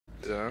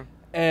Yeah.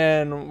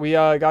 And we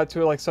got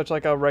to like such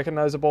like a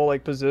recognizable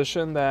like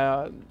position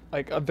that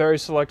like a very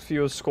select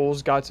few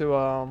schools got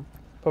to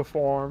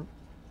perform.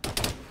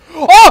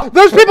 Oh,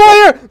 there's people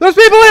here! There's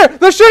people here!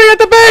 They're shooting at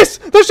the base!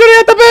 They're shooting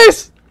at the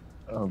base!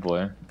 Oh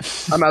boy.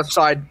 I'm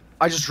outside.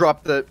 I just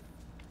dropped the.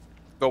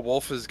 The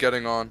wolf is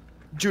getting on.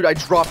 Dude, I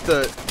dropped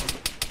the.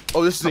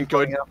 Oh, this isn't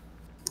good.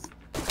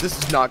 This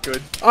is not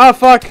good. Ah,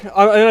 fuck!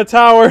 I'm in a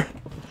tower.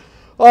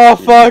 Oh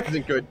fuck! This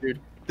isn't good, dude.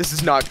 This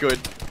is not good.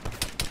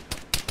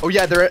 Oh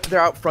yeah, they're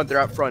out front. They're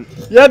out front.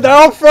 Yeah, they're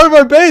out front of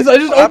our base. I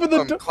just Clap opened the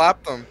them, door.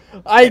 clap them.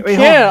 I Wait,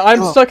 can't. I'm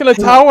Halo, stuck in a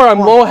Halo, tower. I'm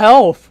come low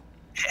health.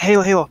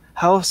 Halo,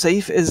 how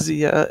safe is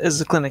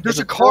the clinic? There's Is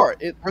a it- car.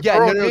 Yeah,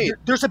 throw no, a no, nade.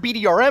 there's a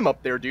BDRM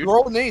up there, dude.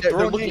 Throw a nade, They're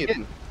throw a looking nade.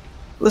 in.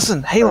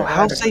 Listen, Halo,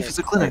 how safe is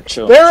the clinic?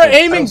 Chill. They're chill.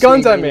 aiming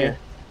guns at me. Alright,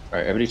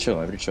 everybody chill,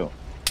 everybody chill.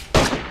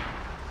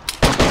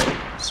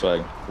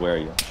 Swag, where are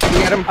you?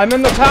 Looking at him. I'm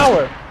in the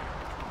tower.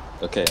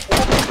 Okay.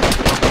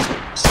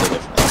 Stay there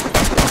for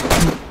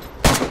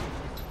now.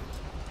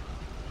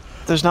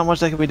 There's not much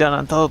that can be done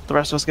until the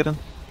rest of us get in.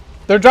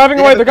 They're driving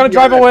They away. have They're a gonna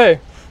drive BDRM. away.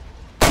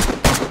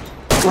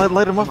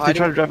 Light them up if they Hiding.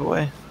 try to drive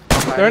away.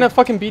 They're in a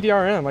fucking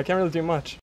BDRM. I can't really do much.